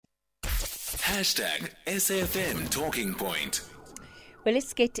#SFM Talking Point. Well,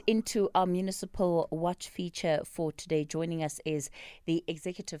 let's get into our Municipal Watch feature for today. Joining us is the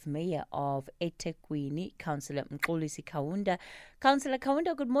Executive Mayor of eThekwini, Cllr Mxolisi Kaunda. Councillor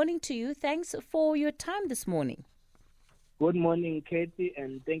Kaunda, good morning to you. Thanks for your time this morning. Good morning, Katie,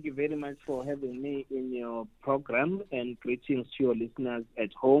 and thank you very much for having me in your program, and greetings to your listeners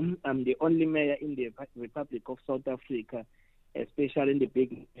at home. I'm the only mayor in the Republic of South Africa, especially in the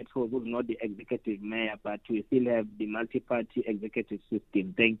big metros, who's not the executive mayor, but we still have the multi-party executive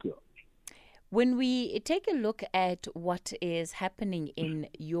system. Thank you. When we take a look at what is happening in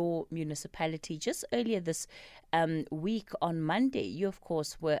your municipality, just earlier this week on Monday, you, of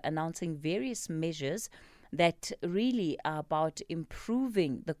course, were announcing various measures that really are about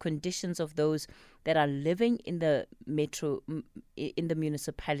improving the conditions of those that are living in the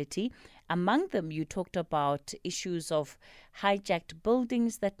municipality. Among them, you talked about issues of hijacked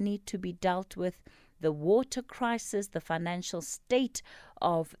buildings that need to be dealt with, the water crisis, the financial state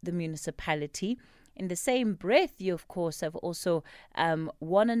of the municipality. In the same breath, you, of course, have also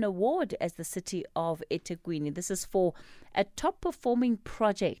won an award as the city of eThekwini. This is for a top-performing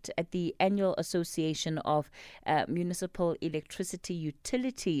project at the Annual Association of Municipal Electricity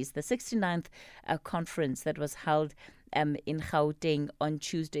Utilities, the 69th conference that was held in Gauteng on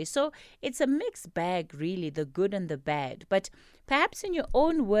Tuesday. So it's a mixed bag, really, the good and the bad. But perhaps in your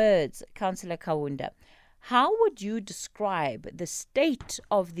own words, Councillor Kaunda, how would you describe the state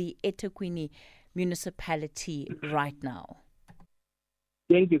of the eThekwini municipality right now?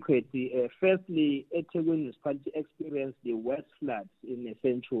 Thank you, Katie. Firstly, eThekwini municipality experienced the worst floods in a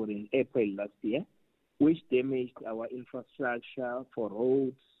century in April last year, which damaged our infrastructure for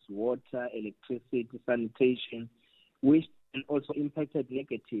roads, water, electricity, sanitation, which also impacted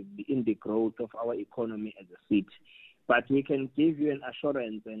negatively in the growth of our economy as a city. But we can give you an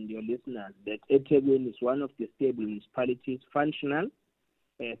assurance and your listeners that eThekwini is one of the stable municipalities, functional.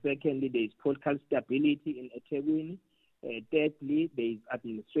 Secondly, there is political stability in eThekwini. Thirdly, there is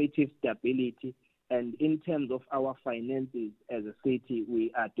administrative stability. And in terms of our finances as a city,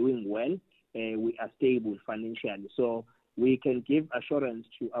 we are doing well. We are stable financially. So we can give assurance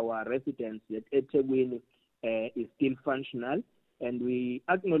to our residents that eThekwini is still functional. And we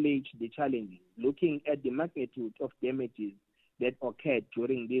acknowledge the challenges, looking at the magnitude of damages that occurred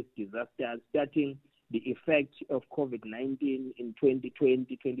during this disaster, starting the effect of COVID-19 in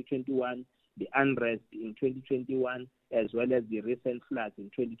 2020, 2021, the unrest in 2021, as well as the recent floods in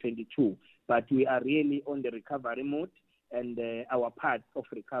 2022. But we are really on the recovery mode, and our path of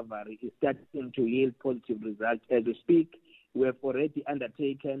recovery is starting to yield positive results. As we speak, we have already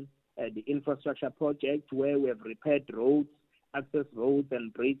undertaken the infrastructure project where we have repaired roads, access roads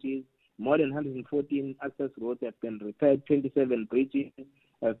and bridges. More than 114 access roads have been repaired, 27 bridges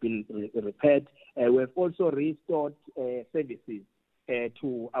have been repaired. We have also restored services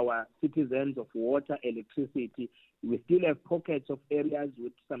to our citizens of water, electricity. We still have pockets of areas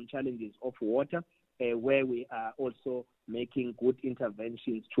with some challenges of water where we are also making good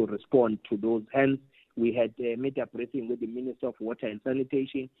interventions to respond to those. Hence, we had a media briefing with the Minister of Water and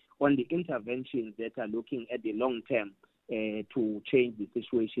Sanitation on the interventions that are looking at the long term to change the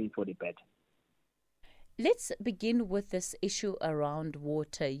situation for the better. Let's begin with this issue around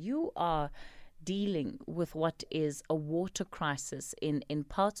water. You are dealing with what is a water crisis in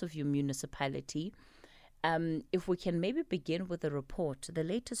parts of your municipality. If we can maybe begin with the report, the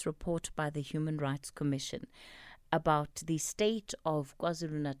latest report by the Human Rights Commission about the state of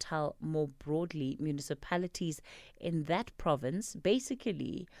KwaZulu-Natal, more broadly, municipalities in that province,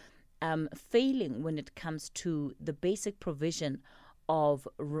 basically failing when it comes to the basic provision of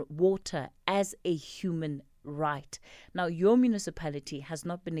water as a human right. Now, your municipality has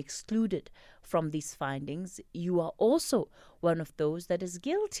not been excluded from these findings. You are also one of those that is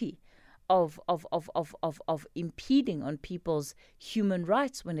guilty of impeding on people's human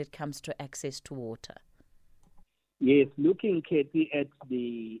rights when it comes to access to water. Yes, looking, Katie, at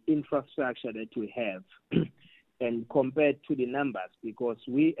the infrastructure that we have and compared to the numbers, because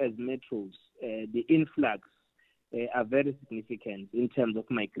we as metros, the influx are very significant in terms of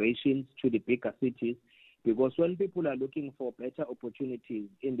migrations to the bigger cities, because when people are looking for better opportunities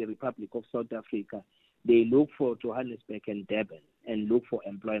in the Republic of South Africa, they look for Johannesburg and Durban and look for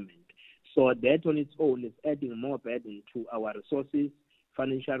employment. So that on its own is adding more burden to our resources,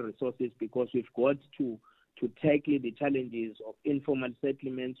 financial resources, because we've got to tackle the challenges of informal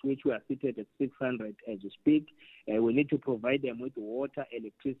settlements, which we are seated at 600 as we speak. We need to provide them with water,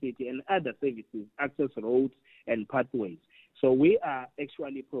 electricity, and other services, access roads and pathways. So we are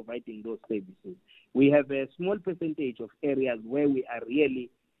actually providing those services. We have a small percentage of areas where we are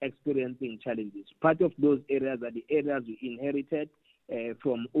really experiencing challenges. Part of those areas are the areas we inherited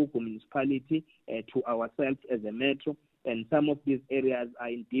from Ugu municipality to ourselves as a metro, and some of these areas are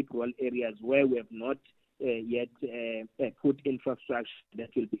in deep rural areas where we have not yet put infrastructure that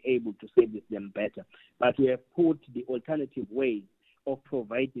will be able to service them better. But we have put the alternative ways of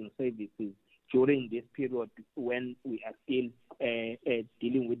providing services during this period when we are still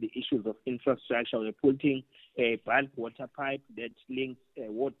dealing with the issues of infrastructure. We're putting a bulk water pipe that links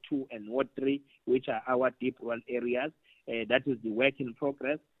Ward 2 and Ward 3, which are our deep rural areas. That is the work in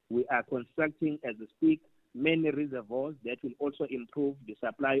progress. We are constructing, as we speak, many reservoirs that will also improve the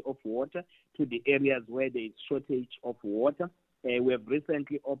supply of water to the areas where there is shortage of water. We have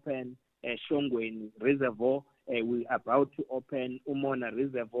recently opened Shongweni Reservoir. We are about to open Umona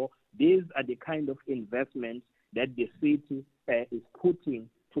Reservoir. These are the kind of investments that the city is putting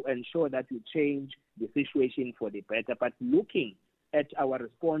to ensure that we change the situation for the better. But looking at our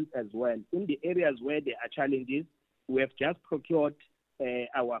response as well, in the areas where there are challenges, we have just procured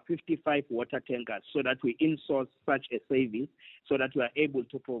our 55 water tankers so that we insource such a service so that we are able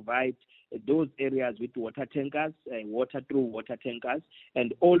to provide those areas with water tankers, water through water tankers,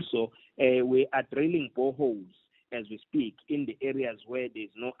 and also we are drilling boreholes as we speak in the areas where there is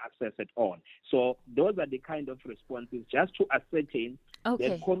no access at all. So those are the kind of responses just to ascertain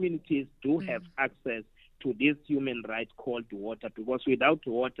that communities do have access to this human right called water, because without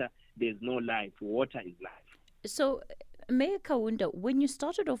water, there's no life. Water is life. So, Mayor Kaunda, when you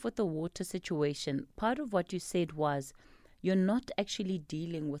started off with the water situation, part of what you said was you're not actually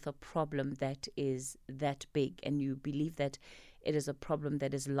dealing with a problem that is that big, and you believe that it is a problem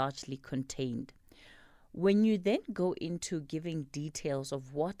that is largely contained. When you then go into giving details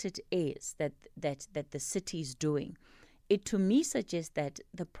of what it is that the city is doing, it to me suggests that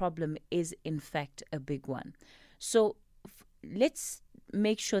the problem is in fact a big one. So let's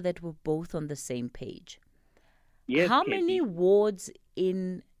make sure that we're both on the same page. Yes, how many wards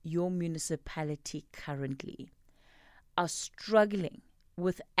in your municipality currently are struggling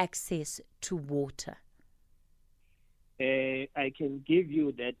with access to water? I can give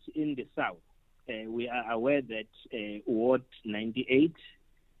you that in the south. We are aware that Ward 98,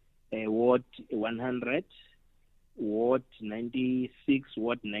 Ward 100, Ward 96,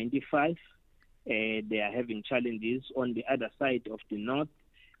 Ward 95, they are having challenges. On the other side of the north,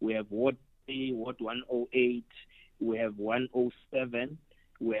 we have Ward 3, Ward 108, we have 107,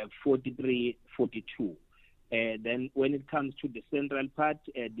 we have 43, 42. Then when it comes to the central part,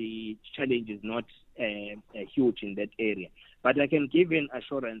 the challenge is not huge in that area. But I can give an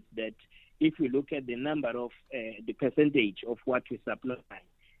assurance that if we look at the number of the percentage of what we supply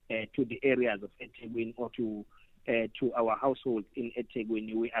to the areas of eThekwini or to our households in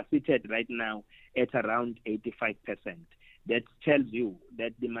eThekwini, we are seated right now at around 85%. That tells you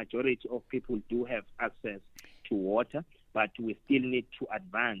that the majority of people do have access to water, but we still need to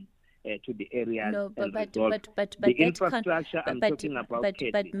advance to the areas and resolve the infrastructure I'm talking about.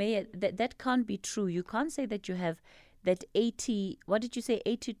 But Mayor, that can't be true. You can't say that you have that 80. What did you say?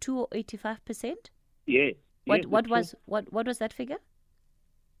 82 or 85%? Yes. What was that figure?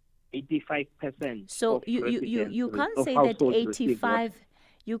 85%. So you can't say that 85.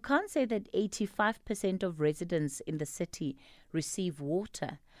 You can't say that 85% of residents in the city receive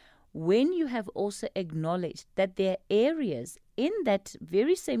water when you have also acknowledged that there are areas in that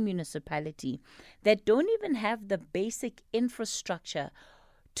very same municipality that don't even have the basic infrastructure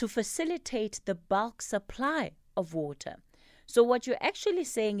to facilitate the bulk supply of water. So what you're actually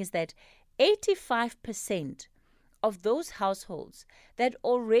saying is that 85% of those households that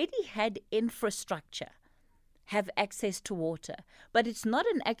already had infrastructure have access to water, but it's not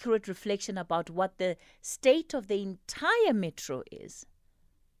an accurate reflection about what the state of the entire metro is.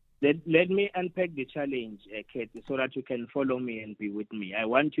 Let me unpack the challenge, Katie, so that you can follow me and be with me. I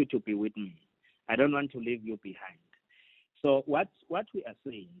want you to be with me. I don't want to leave you behind. So what we are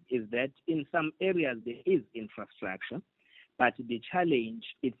saying is that in some areas there is infrastructure, but the challenge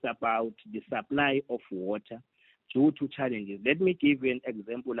is about the supply of water due to challenges. Let me give you an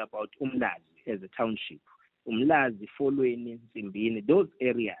example about Umlazi as a township. Umlazi, following Zimbini, those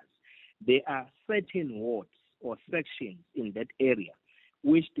areas, there are certain wards or sections in that area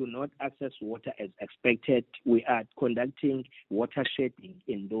which do not access water as expected. We are conducting water shedding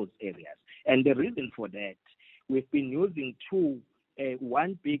in those areas. And the reason for that, we've been using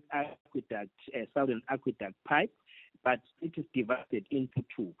one big aqueduct, southern aqueduct pipe, but it is divided into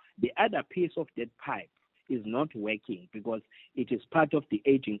two. The other piece of that pipe is not working because it is part of the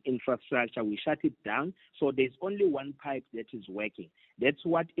aging infrastructure. We shut it down, so there's only one pipe that is working. That's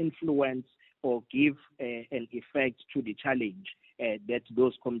what influenced or give an effect to the challenge that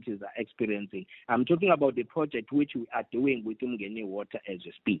those communities are experiencing. I'm talking about the project which we are doing with Umgeni Water as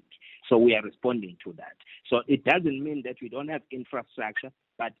we speak. So we are responding to that. So it doesn't mean that we don't have infrastructure,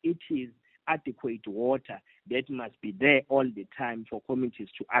 but it is adequate water that must be there all the time for communities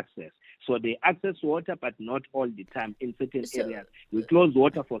to access. So they access water, but not all the time in certain areas. We close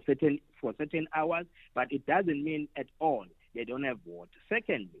water for certain hours, but it doesn't mean at all they don't have water.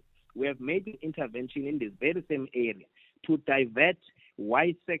 Secondly, we have made an intervention in this very same area to divert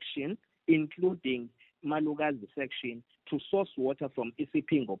Y section, including Malugazi section, to source water from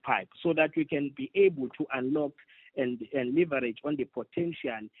Isipingo pipe so that we can be able to unlock and leverage on the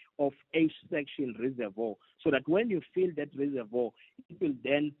potential of H section reservoir, so that when you fill that reservoir, it will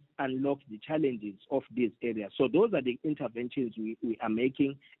then unlock the challenges of this area. So those are the interventions we are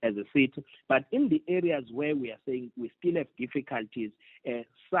making as a city. But in the areas where we are saying we still have difficulties,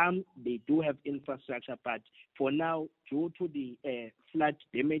 some they do have infrastructure, but for now, due to the flood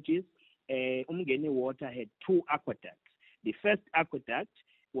damages, Umgeni Water had 2 aqueducts. The first aqueduct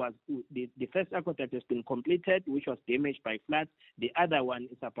has been completed, which was damaged by floods. The other one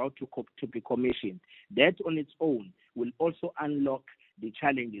is about to be commissioned. That on its own will also unlock the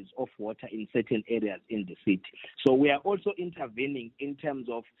challenges of water in certain areas in the city. So we are also intervening in terms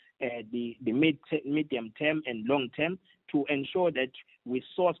of the medium term and long term to ensure that we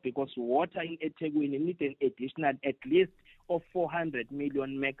source, because water in eThekwini needs an additional at least of 400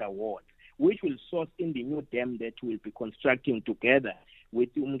 million megawatts, which will source in the new dam that we'll be constructing together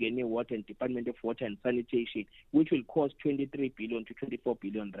with Umgeni Water and Department of Water and Sanitation, which will cost 23 billion to 24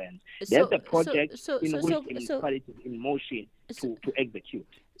 billion rand. That's a project in which the municipality is in motion to execute.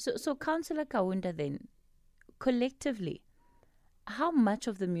 So Councillor Kaunda, then, collectively, how much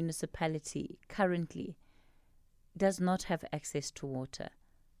of the municipality currently does not have access to water?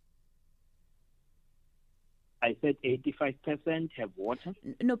 I said 85% have water.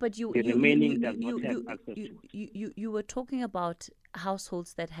 No, but the remaining does not have access to it. You were talking about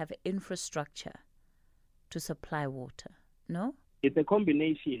households that have infrastructure to supply water, no? It's a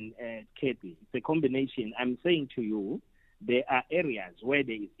combination, Katie. It's a combination. I'm saying to you, there are areas where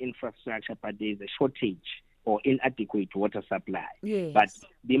there is infrastructure, but there is a shortage or inadequate water supply. Yes. But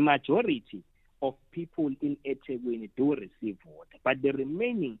the majority of people in eThekwini do receive water. But the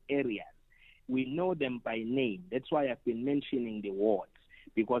remaining areas, we know them by name. That's why I've been mentioning the wards,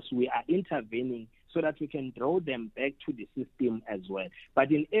 because we are intervening so that we can draw them back to the system as well.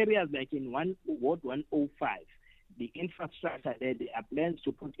 But in areas like in Ward 105, the infrastructure there are plans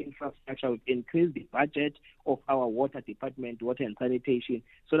to put infrastructure. We've increased the budget of our water department, water and sanitation,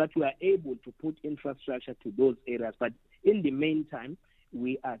 so that we are able to put infrastructure to those areas. But in the meantime,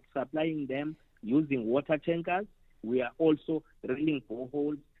 we are supplying them using water tankers. We are also drilling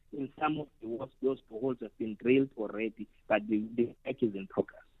boreholes. In some of the wards, those boreholes have been drilled already, but the work is in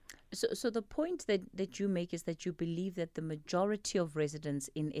progress. So the point that you make is that you believe that the majority of residents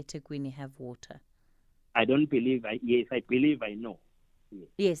in eThekwini have water. I don't believe yes, I believe I know.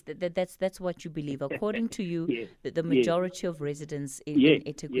 Yes, that's what you believe. According to you, yes. the majority of residents in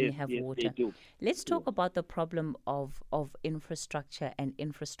eThekwini have water. They do. Let's talk about the problem of infrastructure and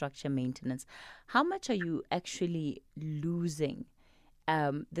infrastructure maintenance. How much are you actually losing?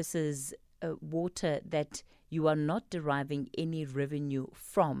 This is water that you are not deriving any revenue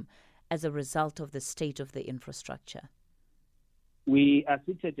from as a result of the state of the infrastructure. We are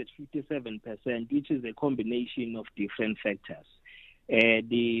seated at 57%, which is a combination of different factors.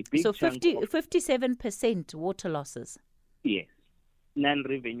 The big so 57% water losses? Yes.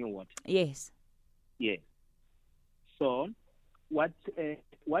 Non-revenue water? Yes. Yes. So what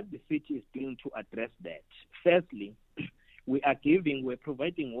the city is doing to address that? Firstly, we're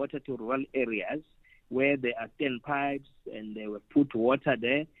providing water to rural areas where there are 10 pipes and they will put water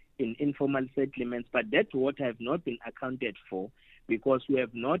there in informal settlements, but that water have not been accounted for because we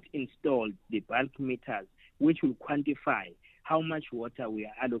have not installed the bulk meters, which will quantify how much water we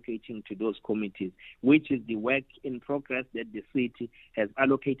are allocating to those communities, which is the work in progress that the city has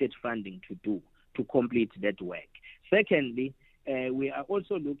allocated funding to do to complete that work. Secondly, we are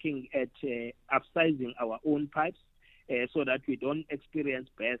also looking at upsizing our own pipes, so that we don't experience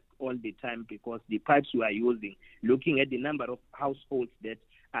burst all the time, because the pipes we are using, looking at the number of households that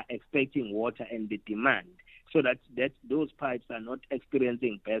are expecting water and the demand, so that those pipes are not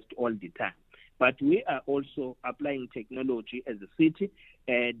experiencing burst all the time. But we are also applying technology as a city,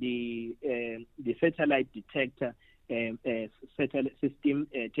 the satellite detector satellite system,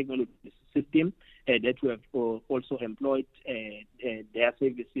 technology system that we have also employed their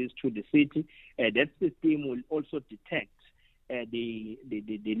services to the city. That system will also detect the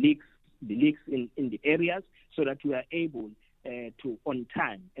leaks the leaks in the areas so that we are able to, on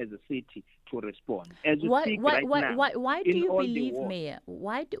time as a city, to respond. As we Why speak do you all the believe, wards, Mayor?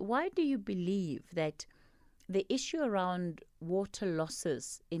 Why do you believe that the issue around water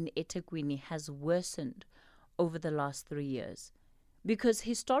losses in eThekwini has worsened over the last 3 years? Because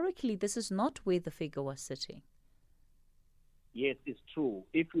historically, this is not where the figure was sitting. Yes, it's true.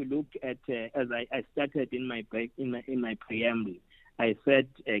 If you look at, as I started in my preamble, I said,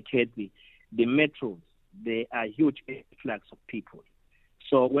 Kathy, the metros, they are huge influx of people.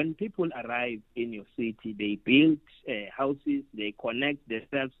 So when people arrive in your city, they build houses, they connect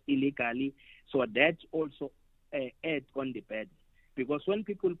themselves illegally. So that also adds on the burden. Because when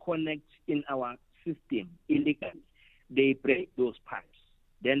people connect in our system illegally, they break those pipes.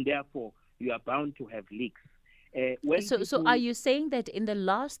 Then therefore, you are bound to have leaks. So are you saying that in the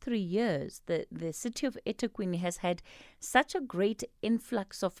last 3 years, the city of eThekwini has had such a great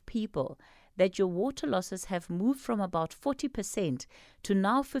influx of people that your water losses have moved from about 40% to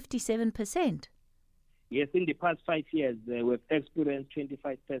now 57%? Yes, in the past 5 years, we've experienced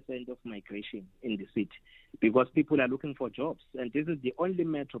 25% of migration in the city because people are looking for jobs. And this is the only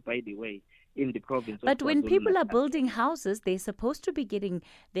metro, by the way, in the province of But when people are KwaZulu-Natal. building houses, they're supposed to be getting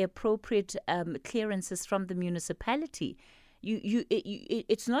the appropriate clearances from the municipality.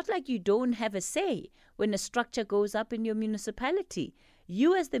 It's not like you don't have a say when a structure goes up in your municipality.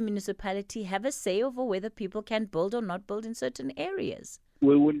 You as the municipality have a say over whether people can build or not build in certain areas.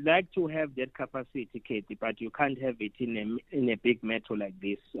 We would like to have that capacity, Katie, but you can't have it in a big metro like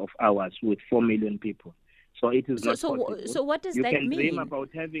this of ours with 4 million people. So it is not possible. So what does that mean?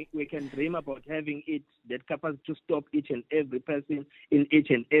 We can dream about having it, that capacity to stop each and every person in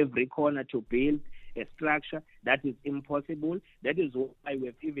each and every corner to build a structure. That is impossible. That is why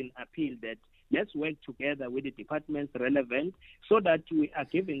we've even appealed that let's work together with the departments relevant so that we are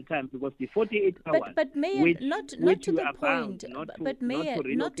given time, because the 48 hours. But Mayor, not to the point. But Mayor,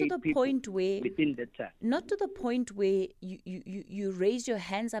 not to the point where within the time. Not to the point where you raise your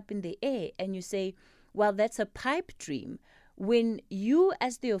hands up in the air and you say, well, that's a pipe dream, when you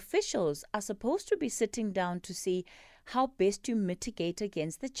as the officials are supposed to be sitting down to see how best to mitigate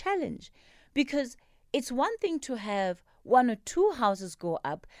against the challenge. Because it's one thing to have 1 or 2 houses go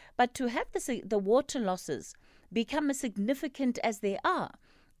up, but to have the water losses become as significant as they are,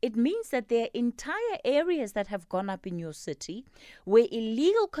 it means that there are entire areas that have gone up in your city where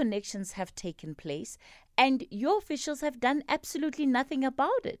illegal connections have taken place and your officials have done absolutely nothing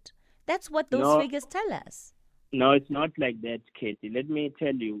about it. That's what those figures tell us. No, it's not like that, Katie. Let me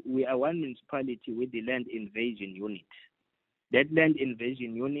tell you, we are one municipality with the land invasion unit. That land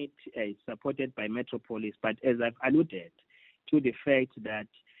invasion unit is supported by Metropolitan, but as I've alluded to the fact that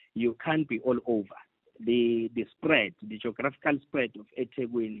you can't be all over. The spread, the geographical spread of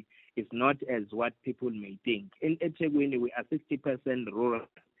eThekwini is not as what people may think. In eThekwini, we are 60% rural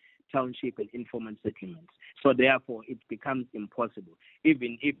township and informal settlements. So therefore, it becomes impossible.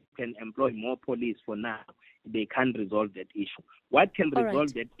 Even if you can employ more police for now, they can't resolve that issue. What can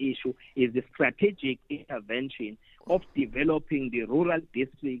resolve that issue is the strategic intervention of developing the rural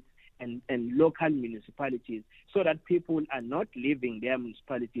districts and local municipalities so that people are not leaving their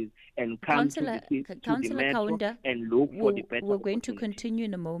municipalities and come to the metro Kaunda, and look for the better We're going opportunity. to continue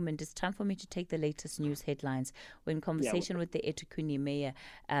in a moment. It's time for me to take the latest news headlines. We're in conversation with the eThekwini Mayor,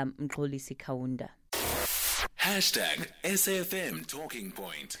 Mxolisi Kaunda. Hashtag SFM Talking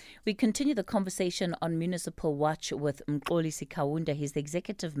Point. We continue the conversation on Municipal Watch with Mxolisi Kaunda. He's the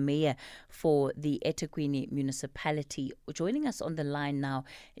executive mayor for the eThekwini municipality. Joining us on the line now,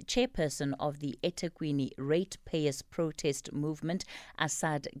 chairperson of the eThekwini Ratepayers Protest Movement,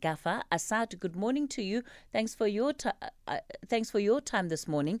 Asad Gaffa. Asad, good morning to you. Thanks for your time this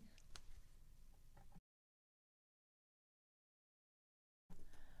morning.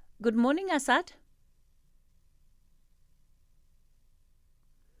 Good morning, Asad.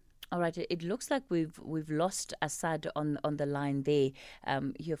 All right, it looks like we've lost Asad on the line there.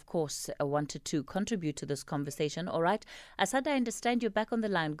 He, of course, wanted to contribute to this conversation. All right, Asad, I understand you're back on the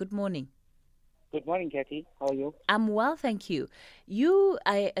line. Good morning. Good morning, Kathy. How are you? I'm well, thank you. You,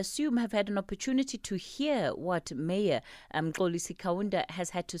 I assume, have had an opportunity to hear what Mayor Mxolisi Kaunda has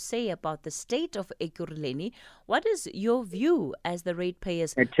had to say about the state of Ekurhuleni. What is your view as the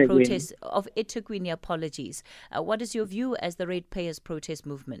ratepayers protest of eThekwini? Apologies. What is your view as the ratepayers protest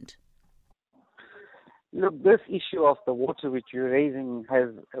movement? Look, this issue of the water which you're raising has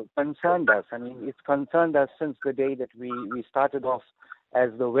concerned us. I mean, it's concerned us since the day that we started off as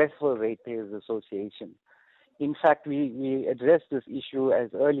the Westville Ratepayers Association. In fact, we addressed this issue as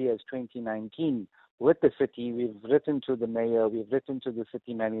early as 2019 with the city. We've written to the mayor, we've written to the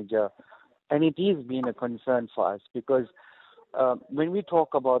city manager And it is been a concern for us because when we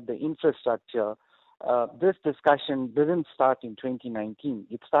talk about the infrastructure, this discussion didn't start in 2019.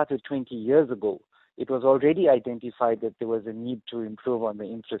 It started 20 years ago. It was already identified that there was a need to improve on the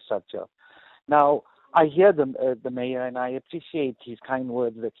infrastructure. Now, I hear the mayor, and I appreciate his kind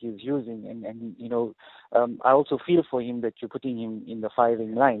words that he's using, and I also feel for him that you're putting him in the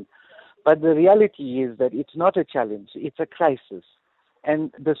firing line. But the reality is that it's not a challenge; it's a crisis.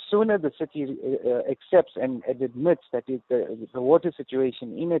 And the sooner the city accepts and admits that the water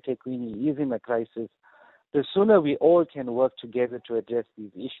situation in eThekwini is in a crisis, the sooner we all can work together to address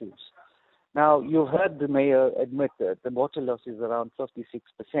these issues. Now, you've heard the mayor admit that the water loss is around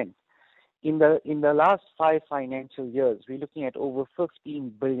 56%. In the last 5 financial years, we're looking at over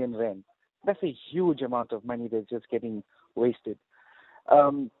 15 billion rand. That's a huge amount of money that's just getting wasted.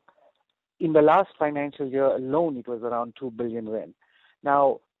 In the last financial year alone, it was around 2 billion rand.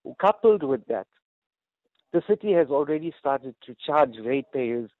 Now, coupled with that, the city has already started to charge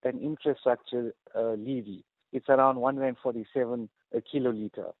ratepayers an infrastructure levy. It's around 147 a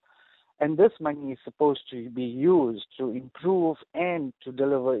kiloliter. And this money is supposed to be used to improve and to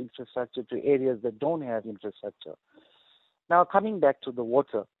deliver infrastructure to areas that don't have infrastructure. Now, coming back to the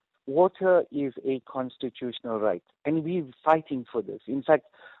water, water is a constitutional right, and we're fighting for this. In fact,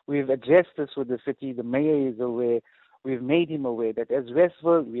 we've addressed this with the city. The mayor is aware. We've made him aware that as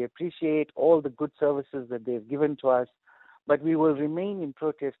Westville, we appreciate all the good services that they've given to us, but we will remain in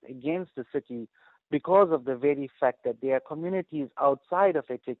protest against the city because of the very fact that there are communities outside of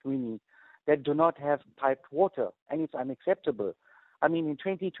eThekwini that do not have piped water, and it's unacceptable. I mean, in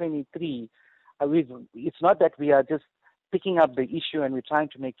 2023, it's not that we are just picking up the issue and we're trying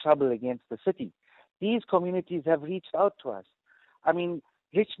to make trouble against the city. These communities have reached out to us. I mean,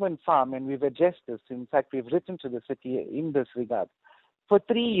 Richmond Farm, and we've addressed this. In fact, we've written to the city in this regard. For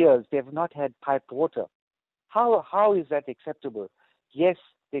 3 years, they have not had piped water. How is that acceptable? Yes,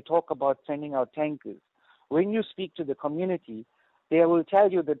 they talk about sending out tankers. When you speak to the community, they will tell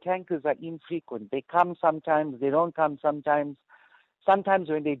you the tankers are infrequent. They come sometimes, they don't come sometimes. Sometimes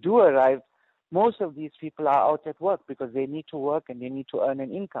when they do arrive, most of these people are out at work because they need to work and they need to earn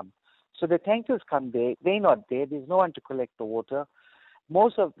an income. So the tankers come there, they're not there, there's no one to collect the water.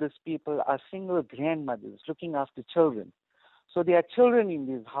 Most of these people are single grandmothers looking after children. So there are children in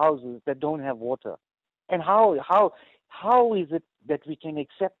these houses that don't have water. And how is it that we can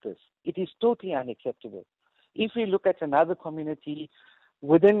accept this? It is totally unacceptable. If we look at another community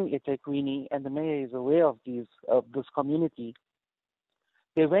within eThekwini, and the mayor is aware of this community,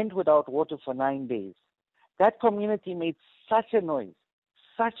 they went without water for 9 days. That community made such a noise.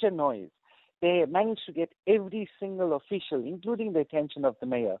 They managed to get every single official, including the attention of the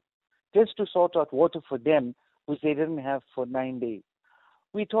mayor, just to sort out water for them, which they didn't have for 9 days.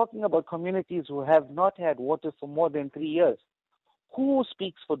 We're talking about communities who have not had water for more than 3 years. Who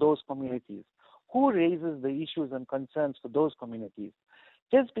speaks for those communities? Who raises the issues and concerns for those communities?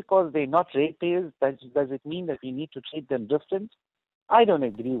 Just because they're not ratepayers, does it mean that we need to treat them different? I don't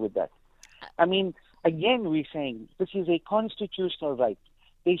agree with that. I mean, again, we're saying this is a constitutional right.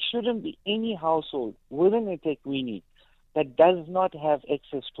 There shouldn't be any household within eThekwini that does not have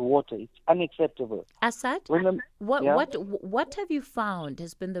access to water. It's unacceptable. Assad, what have you found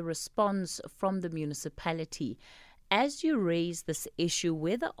has been the response from the municipality as you raise this issue,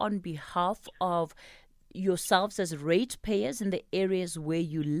 whether on behalf of yourselves as ratepayers in the areas where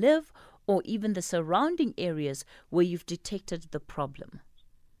you live or even the surrounding areas where you've detected the problem?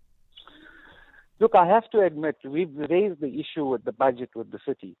 Look, I have to admit, we've raised the issue with the budget with the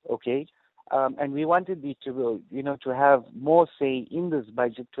city, okay? And we wanted to have more say in this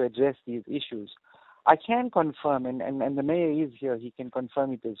budget to address these issues. I can confirm, and the mayor is here, he can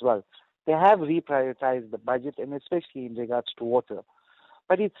confirm it as well. They have reprioritized the budget, and especially in regards to water.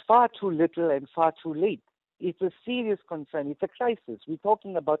 But it's far too little and far too late. It's a serious concern. It's a crisis. We're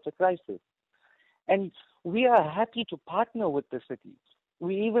talking about a crisis. And we are happy to partner with the city.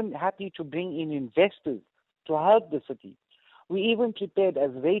 We're even happy to bring in investors to help the city. We even prepared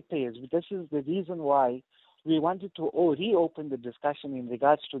as ratepayers. This is the reason why we wanted to reopen the discussion in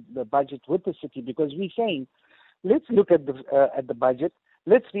regards to the budget with the city, because we're saying, let's look at the budget,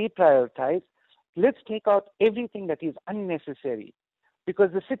 let's reprioritize, let's take out everything that is unnecessary,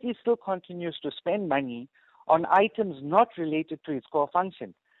 because the city still continues to spend money on items not related to its core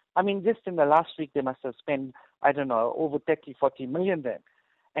function. I mean, just in the last week, they must have spent, I don't know, over 30, 40 million rand.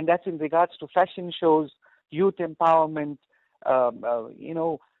 And that's in regards to fashion shows, youth empowerment,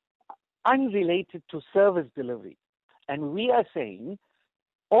 unrelated to service delivery. And we are saying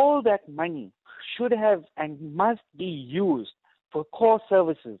all that money should have and must be used for core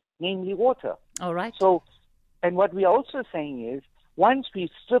services, namely water. All right. So, and what we're also saying is, once we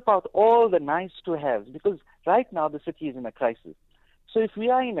strip out all the nice to haves, because right now the city is in a crisis. So if we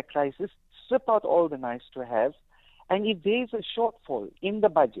are in a crisis, strip out all the nice to haves, and if there is a shortfall in the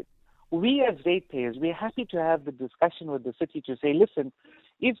budget, we as ratepayers, we're happy to have the discussion with the city to say, listen,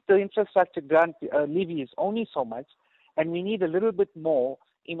 if the infrastructure grant levy is only so much, and we need a little bit more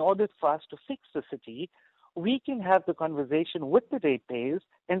in order for us to fix the city, we can have the conversation with the ratepayers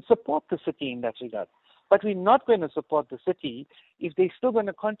and support the city in that regard. But we're not going to support the city if they're still going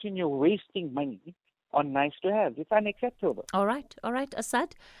to continue wasting money on nice to have. It's unacceptable. All right.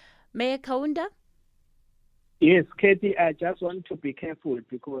 Asad, Mayor Kaunda? Yes, Katie, I just want to be careful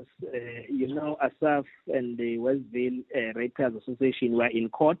because, ASAF and the Westville Raters Association were in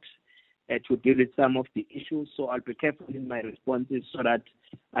court to deal with some of the issues. So I'll be careful in my responses so that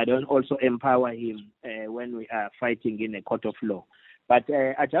I don't also empower him when we are fighting in a court of law. But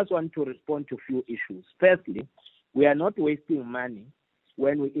I just want to respond to a few issues. Firstly, we are not wasting money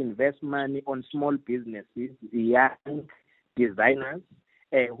when we invest money on small businesses, young designers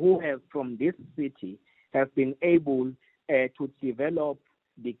who have from this city have been able to develop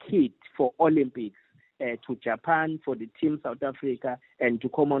the kit for Olympics to Japan for the Team South Africa and to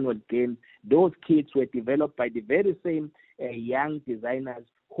Commonwealth Games. Those kits were developed by the very same young designers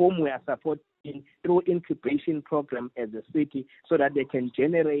whom we are supporting through incubation program as a city so that they can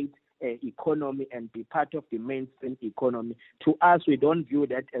generate economy and be part of the mainstream economy. To us, we don't view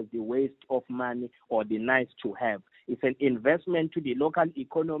that as the waste of money or the nice to have. It's an investment to the local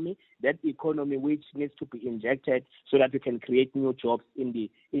economy, that economy which needs to be injected so that we can create new jobs in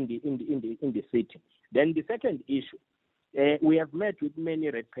the city. Then the second issue, we have met with many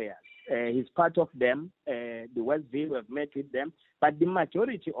ratepayers. He's part of them. The Westville, we have met with them, but the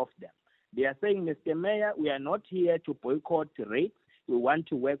majority of them, they are saying, Mr. Mayor, we are not here to boycott rates. We want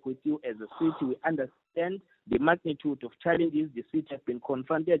to work with you as a city. We understand the magnitude of challenges the city has been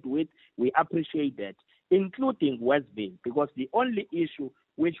confronted with. We appreciate that, including Westville, because the only issue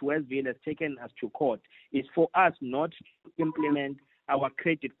which Westville has taken us to court is for us not to implement our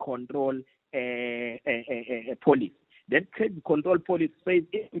credit control policy. That credit control policy says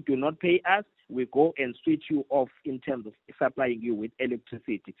if you do not pay us, we go and switch you off in terms of supplying you with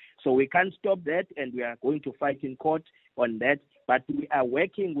electricity. So we can't stop that, and we are going to fight in court on that. But we are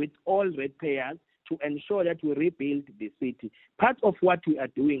working with all ratepayers to ensure that we rebuild the city. Part of what we are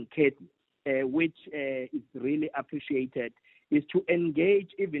doing, Katie, which is really appreciated, is to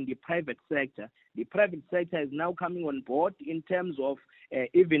engage even the private sector. The private sector is now coming on board in terms of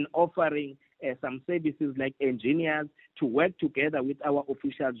even offering some services like engineers to work together with our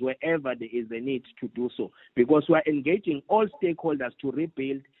officials wherever there is a need to do so, because we are engaging all stakeholders to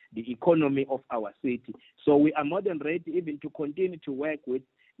rebuild the economy of our city. So we are more than ready even to continue to work with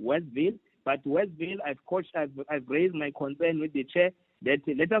Westville. But Westville, I've raised my concern with the chair that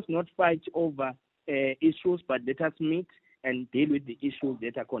let us not fight over issues, but let us meet and deal with the issues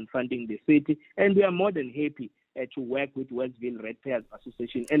that are confronting the city. And we are more than happy to work with Westville Ratepayers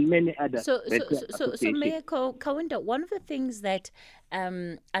Association and many other associations. So Mayor Kaunda, one of the things that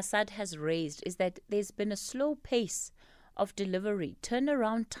Asad has raised is that there's been a slow pace of delivery.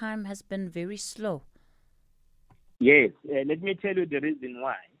 Turnaround time has been very slow. Yes, let me tell you the reason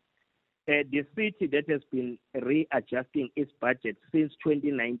why. The city that has been readjusting its budget since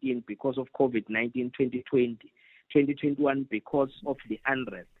 2019 because of COVID-19, 2020, 2021 because of the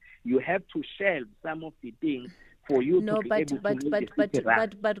unrest. You have to shelve some of the things for you to be able to make the city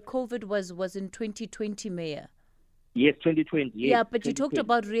run. But COVID was in 2020, Mayor. Yes, 2020. Yes, yeah, but you talked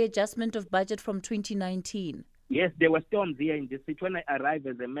about readjustment of budget from 2019. Yes, there were storms here in the city. When I arrived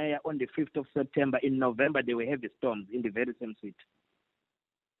as a mayor on the 5th of September, in November, there were heavy storms in the very same city.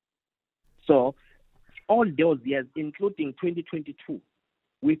 So all those years, including 2022,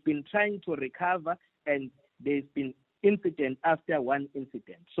 we've been trying to recover, and there's been incident after one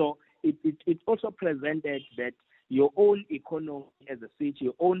incident. So it also presented that your own economy as a city,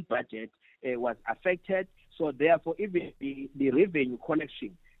 your own budget was affected. So therefore, even the revenue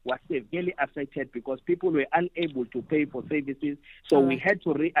collection was severely affected because people were unable to pay for services. So we had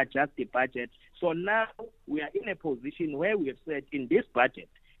to readjust the budget. So now we are in a position where we have said in this budget,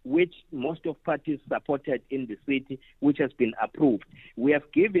 which most of parties supported in the city, which has been approved, we have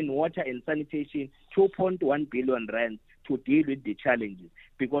given water and sanitation 2.1 billion rand to deal with the challenges,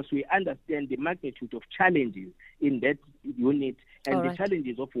 because we understand the magnitude of challenges in that unit and the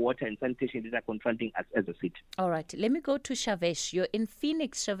challenges of water and sanitation that are confronting us as a city. All right. Let me go to Shavesh. You're in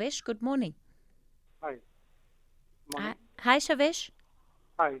Phoenix. Shavesh, good morning. Hi. Morning. Hi, Shavesh.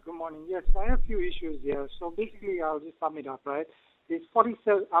 Hi, good morning. Yes, I have a few issues here. So basically, I'll just sum it up, right? There's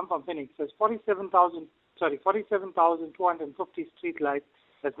 47. I'm from Phoenix. There's 47,250 street lights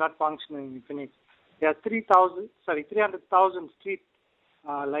that's not functioning in Phoenix. There are 300,000 street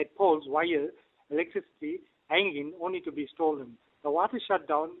light poles, wire, electricity hanging only to be stolen. The water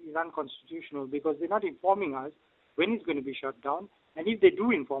shutdown is unconstitutional because they're not informing us when it's going to be shut down. And if they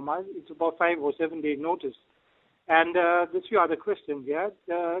do inform us, it's about 5 or 7 day notice. And there's a few other questions here.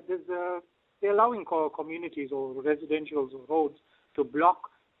 They're allowing communities or residentials or roads to block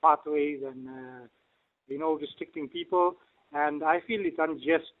pathways and, restricting people. And I feel it's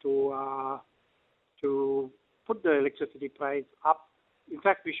unjust to put the electricity price up. In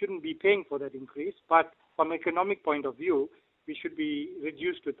fact, we shouldn't be paying for that increase. But from an economic point of view, we should be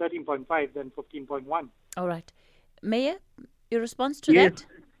reduced to 13.5 than 15.1. All right. Mayor, your response to that?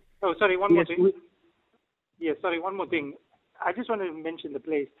 Oh, sorry, one more thing. Yes, sorry, one more thing. I just want to mention the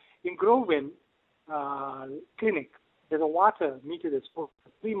place. In Groven Clinic, there's a water meter that's for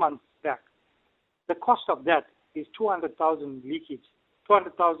 3 months back. The cost of that is 200,000 leakage,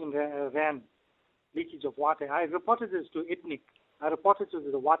 200,000 rand leakage of water. I reported this to Ethnic. I reported to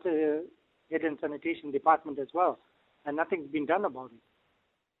the Water Head and Sanitation Department as well, and nothing's been done about it.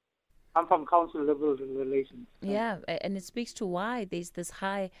 I'm from council level relations. Yeah, and it speaks to why there's this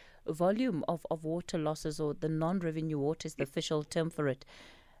high volume of water losses, or the non-revenue water is the official term for it.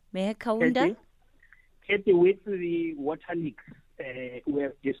 Mayor Kaunda? Katie, with the water leaks, we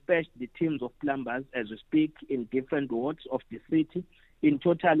have dispatched the teams of plumbers as we speak in different wards of the city. In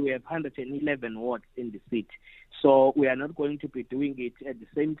total, we have 111 wards in the city. So we are not going to be doing it at the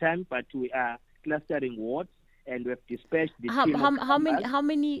same time, but we are clustering wards. And we have dispatched the team of plumbers. How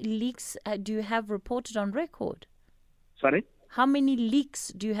many leaks do you have reported on record? Sorry? How many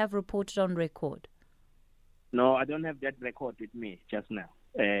leaks do you have reported on record? No, I don't have that record with me just now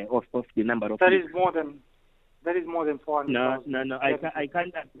of the number of That leaks. is more than 400,000. No. I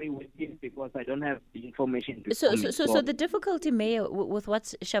can't agree with you because I don't have the information. So the difficulty, Mayor, with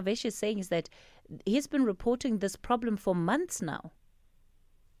what Shavesh is saying is that he's been reporting this problem for months now.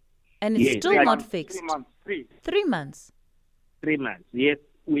 And it's still not fixed. 3 months. 3 months. 3 months. Yes,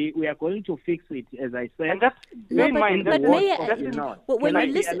 we are going to fix it, as I said. And that's Mayor, when you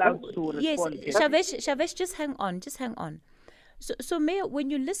listen, yes, respond? Shavesh, just hang on. So Mayor,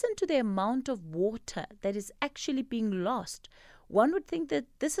 when you listen to the amount of water that is actually being lost, one would think that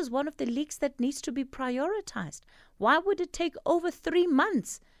this is one of the leaks that needs to be prioritized. Why would it take over 3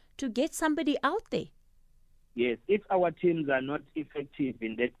 months to get somebody out there? Yes, if our teams are not effective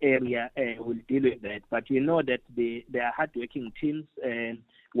in that area, we'll deal with that. But we know that they are hardworking teams, and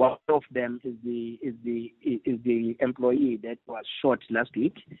one of them is the employee that was shot last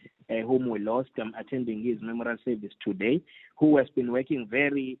week, whom we lost. I'm attending his memorial service today, who has been working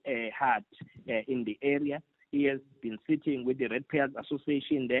very hard in the area. He has been sitting with the Ratepayers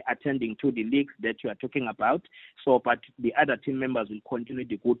Association there, attending to the leaks that you are talking about. So, but the other team members will continue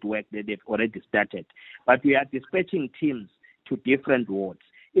the good work that they've already started. But we are dispatching teams to different wards.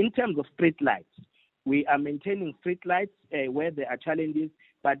 In terms of street lights, we are maintaining street lights where there are challenges.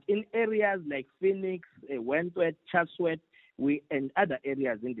 But in areas like Phoenix, Wentworth, Chatsworth, and other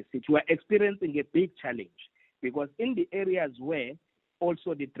areas in the city, we are experiencing a big challenge because in the areas where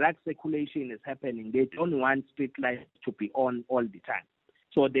also the drug circulation is happening, they don't want street lights to be on all the time.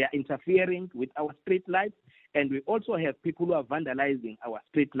 So they are interfering with our street lights, and we also have people who are vandalizing our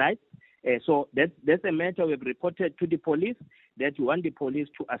street lights. So that's a matter we've reported to the police, that we want the police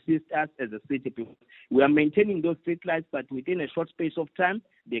to assist us as a city. We are maintaining those street lights, but within a short space of time,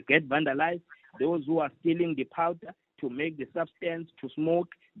 they get vandalized. Those who are stealing the powder to make the substance to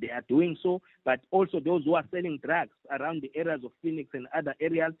smoke, they are doing so. But also those who are selling drugs around the areas of Phoenix and other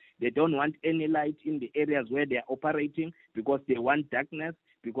areas, they don't want any light in the areas where they are operating because they want darkness,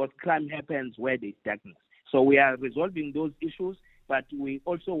 because crime happens where there is darkness. So we are resolving those issues, but we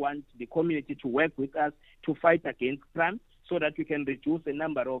also want the community to work with us to fight against crime so that we can reduce the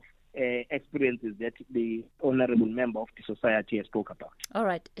number of experiences that the honorable member of the society has spoke about. All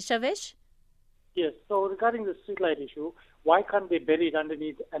right. Shavesh? Yes, so regarding the streetlight issue, why can't they bury it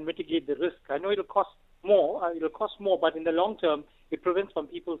underneath and mitigate the risk? I know it'll cost more, but in the long term, it prevents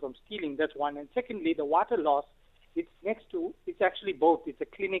people from stealing, that's one. And secondly, the water loss, it's actually both. It's a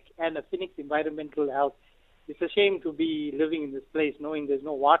clinic and a Phoenix environmental health. It's a shame to be living in this place knowing there's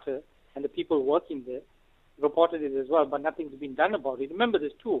no water and the people working there reported it as well, but nothing's been done about it. Remember,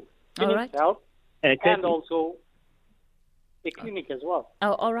 there's two, Phoenix Health and also a clinic as well.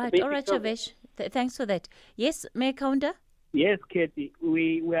 Oh, all right, Shavesh. Thanks for that. Yes, Mayor Kaunda? Yes, Katie.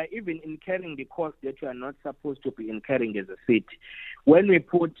 We are even incurring the cost that we are not supposed to be incurring as a city. When we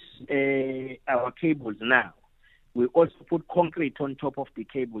put our cables now, We also put concrete on top of the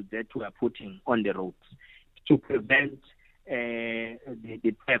cables that we are putting on the roads to prevent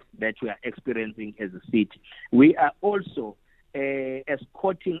the theft that we are experiencing as a city. We are also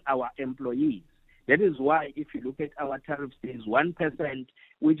escorting our employees. That is why if you look at our tariffs, there is 1%,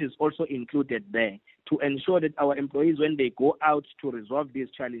 which is also included there, to ensure that our employees, when they go out to resolve these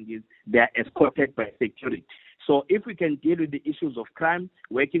challenges, they are escorted by security. So if we can deal with the issues of crime,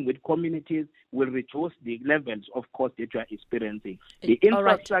 working with communities, will reduce the levels of cost that we are experiencing. The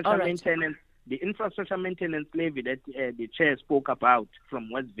infrastructure maintenance, the infrastructure maintenance levy that the chair spoke about from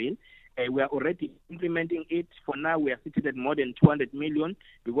Westville, we are already implementing it. For now, we are sitting at more than 200 million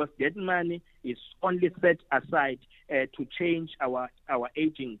because that money is only set aside to change our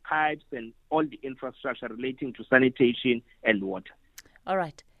aging pipes and all the infrastructure relating to sanitation and water. All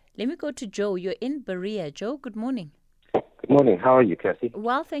right. Let me go to Joe. You're in Berea. Joe, good morning. Good morning. How are you, Kathy?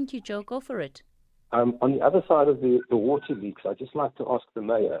 Well, thank you, Joe. Go for it. On the other side of the water leaks, I'd just like to ask the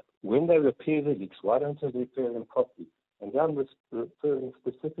mayor, when they repair the leaks, why don't they repair them properly? And I'm referring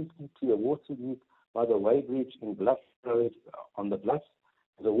specifically to a water leak by the Weybridge in Bluff Road on the Bluff.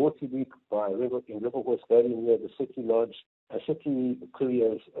 There's a water leak in River Horse Valley near the City Lodge, City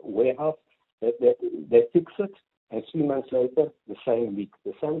Courier's warehouse. They fix it, and 3 months later, the same leak,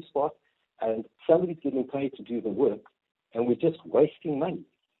 the same spot, and somebody's getting paid to do the work, and we're just wasting money.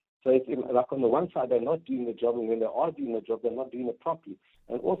 So it's like on the one side, they're not doing the job, and when they are doing the job, they're not doing it properly.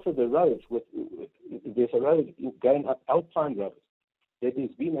 And also the roads, there's a road going up Alpine Road. There's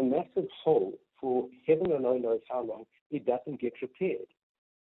been a massive hole for heaven only knows how long. It doesn't get repaired.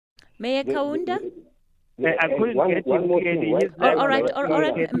 Mayor Kaunda? I couldn't get one more thing. All right.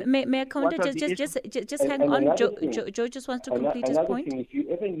 Mayor Kaunda, just hang on. Joe just wants to complete his point. Thing, if you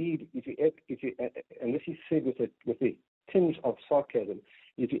ever need, and this is said with a tinge of sarcasm,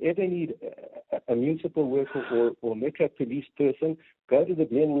 if you ever need a municipal worker or Metro Police person, go to the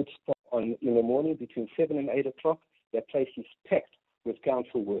Glenwood spot in the morning between 7 and 8 o'clock. That place is packed with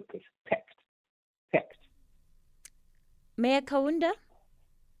council workers. Packed. Mayor Kaunda?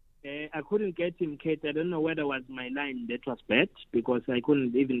 I couldn't get him, Kate. I don't know whether it was my line that was bad because I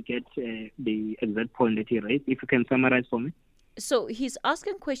couldn't even get the exact point that he raised. If you can summarize for me. So he's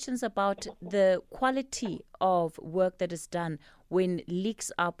asking questions about the quality of work that is done when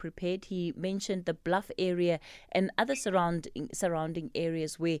leaks are prepared. He mentioned the Bluff area and other surrounding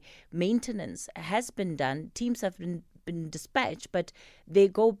areas where maintenance has been done. Teams have been dispatched, but they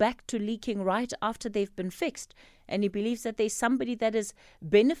go back to leaking right after they've been fixed. And he believes that there's somebody that is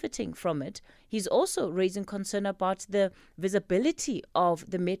benefiting from it. He's also raising concern about the visibility of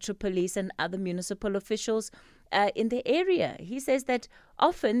the Metro Police and other municipal officials in the area. He says that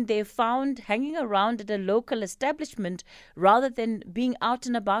often they're found hanging around at a local establishment rather than being out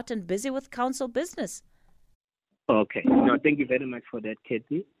and about and busy with council business. Okay. No, thank you very much for that,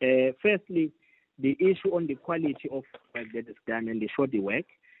 Katie. Firstly, the issue on the quality of work that is done and the shoddy work,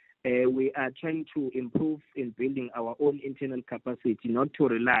 we are trying to improve in building our own internal capacity, not to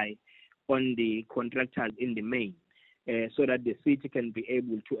rely on the contractors in the main. So that the city can be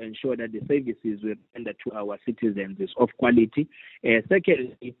able to ensure that the services we render to our citizens is of quality.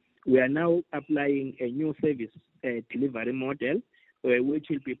 Secondly, we are now applying a new service delivery model, which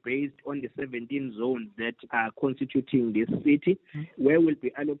will be based on the 17 zones that are constituting this city, where we'll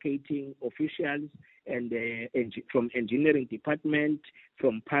be allocating officials and from engineering department,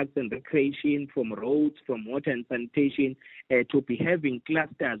 from parks and recreation, from roads, from water and sanitation, to be having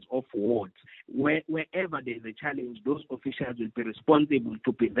clusters of wards. Wherever there's a challenge, those officials will be responsible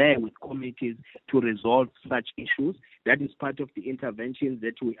to be there with committees to resolve such issues. That is part of the interventions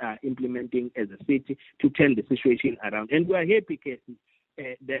that we are implementing as a city to turn the situation around. And we are happy, Casey,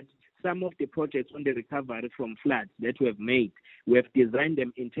 that some of the projects on the recovery from floods that we have made, we have designed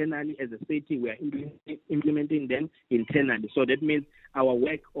them internally as a city. We are implementing them internally. So that means our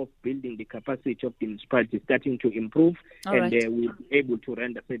work of building the capacity of the municipality is starting to improve, we'll be able to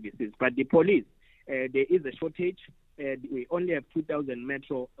render services. But the police, there is a shortage. We only have 2,000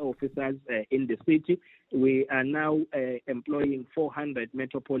 Metro officers in the city. We are now employing 400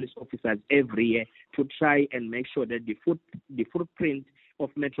 Metro Police officers every year to try and make sure that the footprint of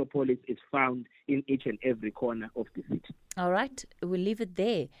Metropolis is found in each and every corner of the city. All right, we'll leave it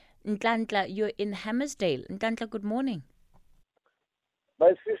there. Nhlanhla, you're in Hammersdale. Nhlanhla, good morning.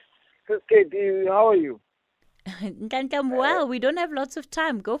 My sister Katie, how are you? Nhlanhla, well, we don't have lots of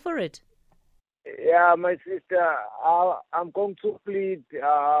time. Go for it. Yeah, my sister, I'm going to plead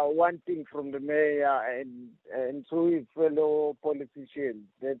one thing from the mayor and to his fellow politicians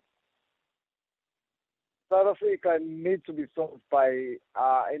that South Africa needs to be solved by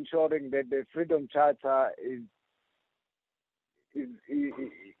ensuring that the Freedom Charter is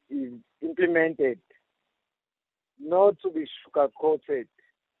is implemented, not to be sugar-coated,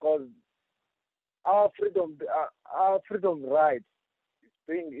 because our freedom rights is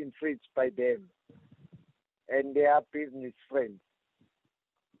being infringed by them and their business friends.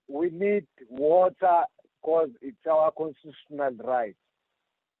 We need water because it's our constitutional right.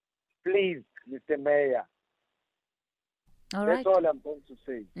 Please, Mr. Mayor. All right. That's all I'm going to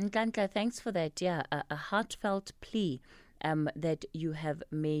say. Nkanka, thanks for that. Yeah, a heartfelt plea that you have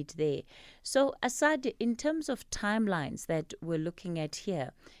made there. So, Assad, in terms of timelines that we're looking at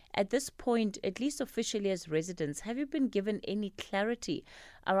here, at this point, at least officially as residents, have you been given any clarity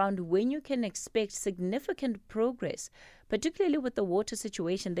around when you can expect significant progress, particularly with the water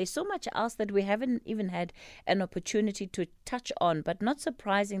situation? There's so much else that we haven't even had an opportunity to touch on, but not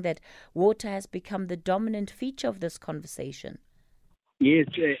surprising that water has become the dominant feature of this conversation. Yes,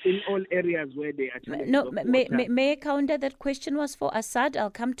 in all areas where they are No, Mayor Kaunda, that question was for Assad. I'll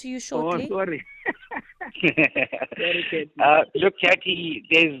come to you shortly. Oh, sorry. Look, Kathy,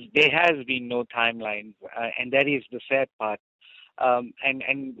 there has been no timeline, and that is the sad part.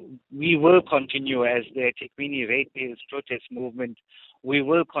 And we will continue as the eThekwini ratepayers protest movement. We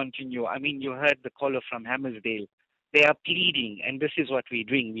will continue. I mean, you heard the caller from Hammersdale. They are pleading, and this is what we're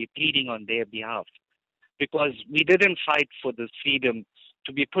doing. We're pleading on their behalf, because we didn't fight for this freedom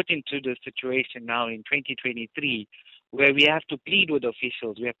to be put into the situation now in 2023 where we have to plead with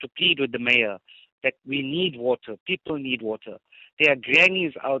officials, we have to plead with the mayor that we need water, people need water. There are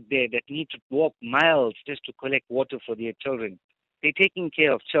grannies out there that need to walk miles just to collect water for their children. They're taking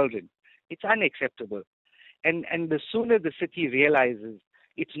care of children. It's unacceptable. And the sooner the city realizes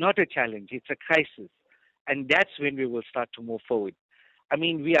it's not a challenge, it's a crisis, and that's when we will start to move forward. I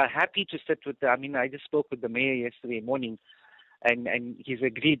mean, we are happy to sit with I just spoke with the mayor yesterday morning, and he's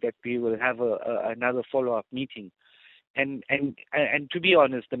agreed that we will have another follow-up meeting. And to be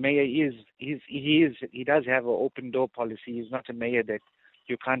honest, the mayor he does have an open door policy. He's not a mayor that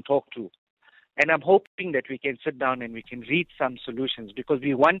you can't talk to. And I'm hoping that we can sit down and we can reach some solutions, because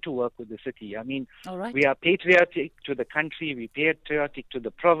we want to work with the city. I mean, we are patriotic to the country, we're patriotic to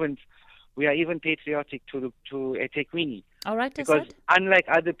the province, we are even patriotic to eThekwini. All right, because Assad. Unlike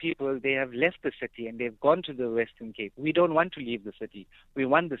other people, they have left the city and they've gone to the Western Cape. We don't want to leave the city. We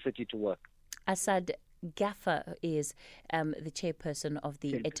want the city to work. Assad Gaffer is the chairperson of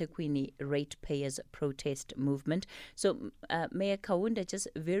the eThekwini Ratepayers Protest Movement. So, Mayor Kaunda, just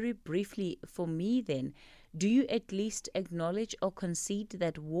very briefly for me then, do you at least acknowledge or concede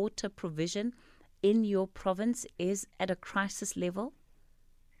that water provision in your province is at a crisis level?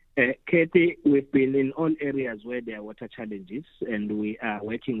 Katie, we've been in all areas where there are water challenges, and we are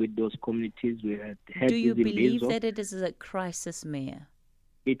working with those communities. We have Do you believe that it is a crisis, Mayor?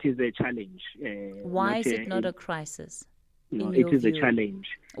 It is a challenge. Why is it not a crisis? No, it is a challenge.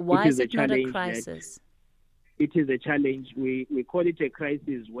 Why is it not a crisis? It is a challenge. We call it a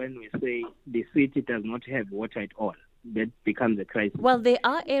crisis when we say the city does not have water at all. That becomes a crisis. Well, there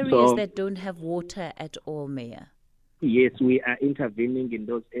are areas that don't have water at all, Mayor. Yes, we are intervening in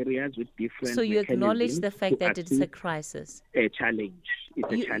those areas with different. So you acknowledge the fact that it's a crisis. A challenge.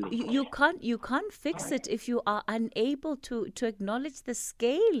 It's a challenge. You can't fix it if you are unable to acknowledge the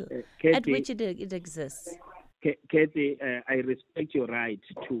scale at which it exists. Kathy, I respect your right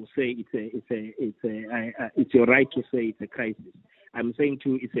to say it's your right to say it's a crisis. I'm saying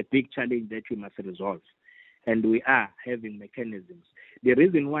too, it's a big challenge that we must resolve, and we are having mechanisms. The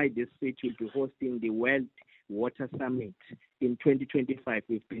reason why this city will be hosting the World Water Summit in 2025,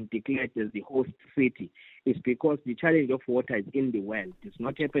 we've been declared as the host city, is because the challenge of water is in the world. It's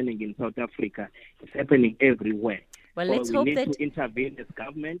not happening in South Africa. It's happening everywhere. Well, so let's we hope need that to intervene as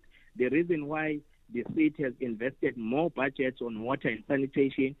government. The reason why the city has invested more budgets on water and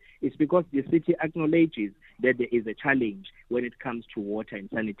sanitation is because the city acknowledges that there is a challenge when it comes to water and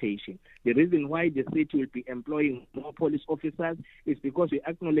sanitation. The reason why the city will be employing more police officers is because we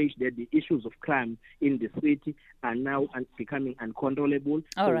acknowledge that the issues of crime in the city are now becoming uncontrollable,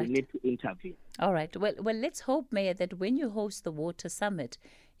 so we need to intervene. All right. Well, let's hope, Mayor, that when you host the Water Summit,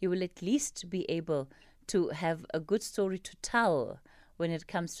 you will at least be able to have a good story to tell when it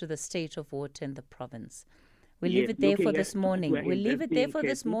comes to the state of water in the province. We'll leave it there for this morning. We'll leave it there for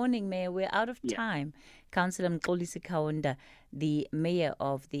this morning, Mayor. We're out of time. Cllr Mxolisi Kaunda, the Mayor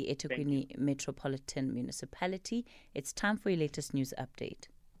of the eThekwini Metropolitan Municipality. It's time for your latest news update.